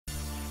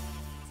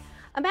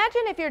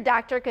Imagine if your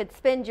doctor could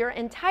spend your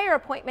entire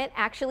appointment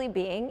actually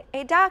being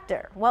a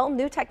doctor. Well,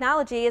 new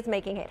technology is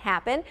making it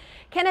happen.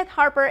 Kenneth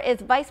Harper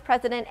is Vice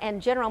President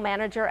and General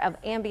Manager of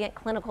Ambient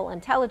Clinical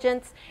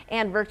Intelligence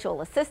and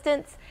Virtual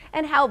Assistants,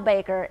 and Hal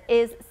Baker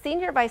is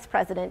Senior Vice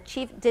President,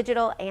 Chief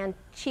Digital and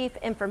Chief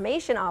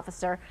Information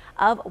Officer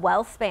of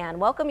WellSpan.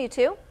 Welcome, you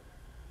two.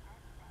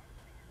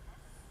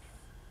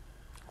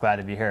 Glad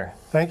to be here.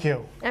 Thank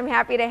you. I'm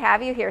happy to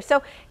have you here.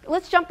 So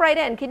let's jump right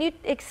in. Can you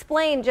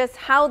explain just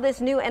how this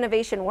new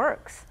innovation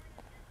works?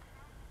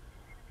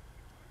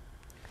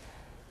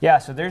 Yeah,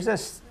 so there's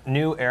this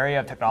new area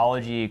of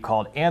technology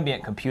called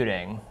ambient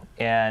computing.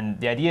 And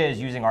the idea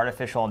is using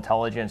artificial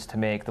intelligence to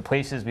make the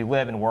places we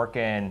live and work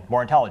in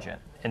more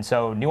intelligent. And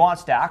so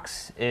Nuance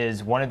DAX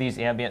is one of these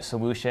ambient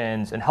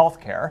solutions in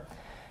healthcare.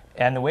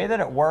 And the way that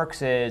it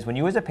works is when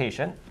you as a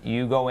patient,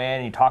 you go in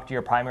and you talk to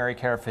your primary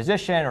care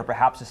physician or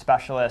perhaps a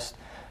specialist,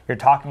 you're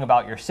talking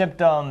about your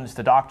symptoms,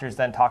 the doctor's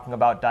then talking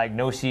about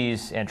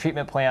diagnoses and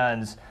treatment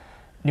plans.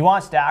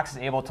 Nuance DAX is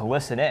able to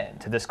listen in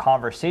to this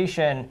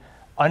conversation,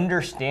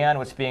 understand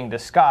what's being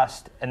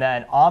discussed, and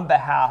then on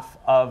behalf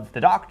of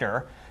the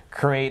doctor,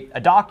 create a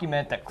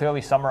document that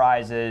clearly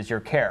summarizes your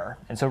care.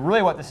 And so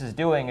really what this is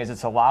doing is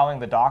it's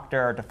allowing the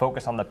doctor to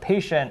focus on the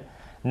patient,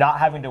 not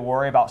having to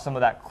worry about some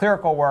of that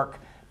clerical work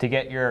to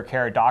get your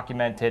care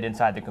documented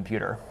inside the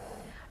computer.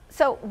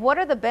 So what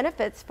are the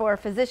benefits for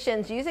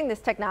physicians using this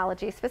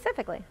technology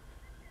specifically?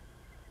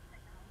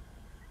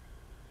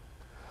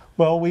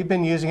 Well, we've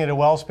been using it at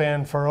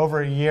WellSpan for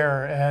over a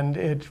year, and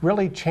it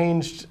really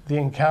changed the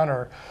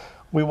encounter.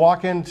 We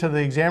walk into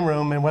the exam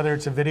room, and whether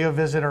it's a video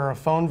visit or a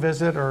phone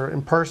visit or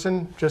in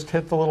person, just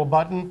hit the little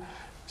button,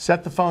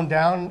 set the phone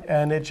down,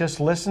 and it just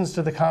listens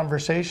to the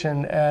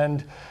conversation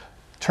and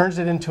turns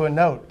it into a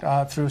note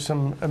through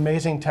some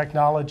amazing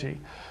technology.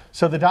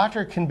 So the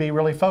doctor can be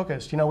really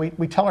focused. You know,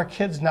 we tell our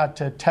kids not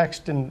to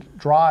text and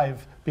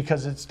drive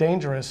because it's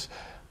dangerous.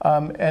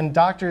 And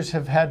doctors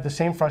have had the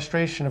same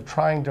frustration of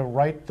trying to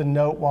write the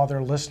note while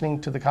they're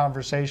listening to the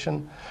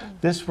conversation.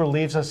 This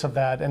relieves us of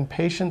that. And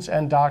patients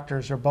and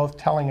doctors are both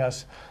telling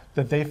us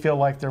that they feel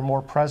like they're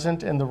more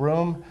present in the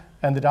room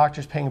and the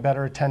doctor's paying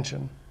better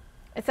attention.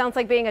 It sounds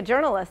like being a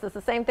journalist. It's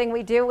the same thing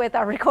we do with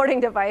our recording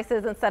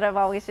devices instead of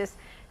always just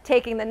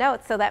taking the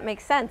notes, so that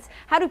makes sense.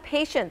 How do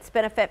patients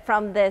benefit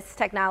from this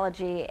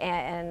technology,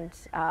 and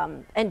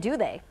do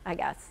they, I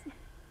guess?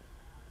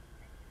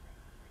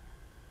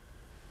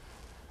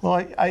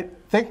 Well, I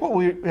think what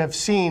we have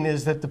seen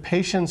is that the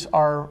patients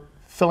are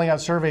filling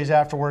out surveys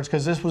afterwards,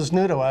 because this was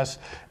new to us,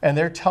 and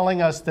they're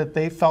telling us that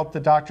they felt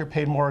the doctor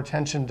paid more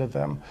attention to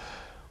them.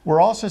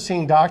 We're also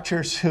seeing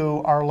doctors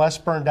who are less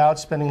burned out,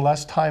 spending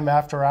less time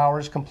after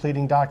hours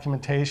completing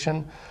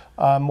documentation,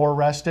 more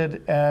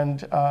rested,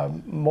 and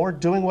more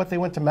doing what they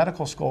went to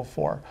medical school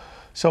for.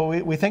 So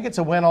we think it's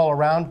a win all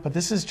around, but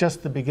this is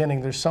just the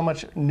beginning. There's so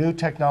much new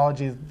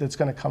technology that's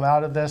going to come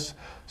out of this,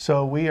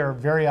 so we are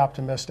very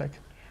optimistic.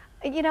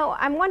 You know,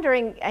 I'm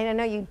wondering, and I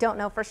know you don't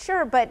know for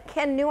sure, but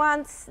can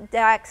Nuance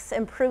DAX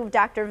improve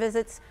doctor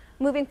visits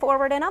moving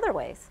forward in other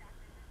ways?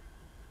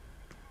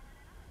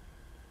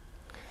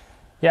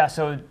 Yeah,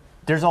 so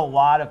there's a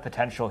lot of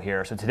potential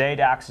here. So today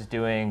DAX is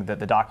doing the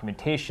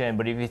documentation,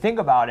 but if you think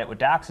about it, what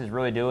DAX is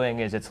really doing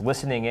is it's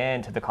listening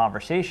in to the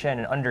conversation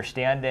and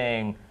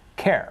understanding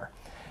care.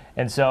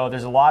 And so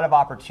there's a lot of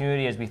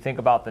opportunity as we think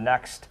about the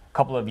next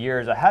couple of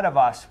years ahead of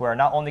us, where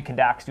not only can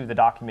DAX do the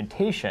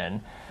documentation,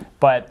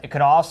 but it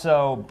can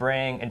also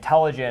bring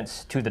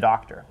intelligence to the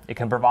doctor. It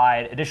can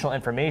provide additional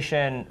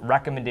information,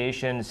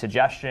 recommendations,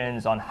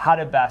 suggestions on how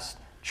to best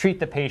treat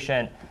the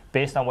patient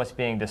based on what's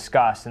being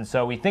discussed. And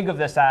so we think of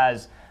this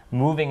as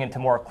moving into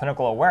more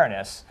clinical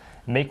awareness,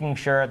 making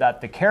sure that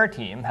the care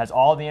team has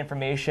all the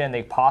information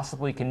they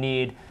possibly can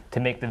need to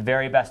make the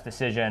very best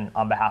decision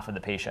on behalf of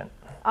the patient.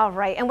 All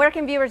right, and where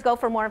can viewers go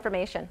for more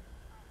information?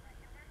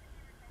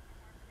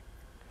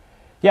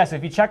 Yeah, so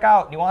if you check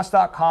out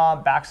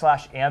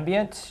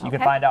nuance.com/ambient, you can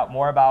find out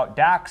more about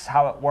DAX,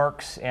 how it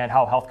works, and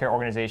how healthcare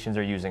organizations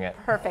are using it.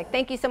 Perfect.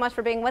 Thank you so much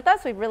for being with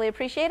us. We really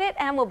appreciate it.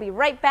 And we'll be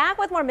right back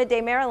with more Midday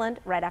Maryland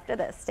right after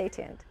this. Stay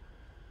tuned.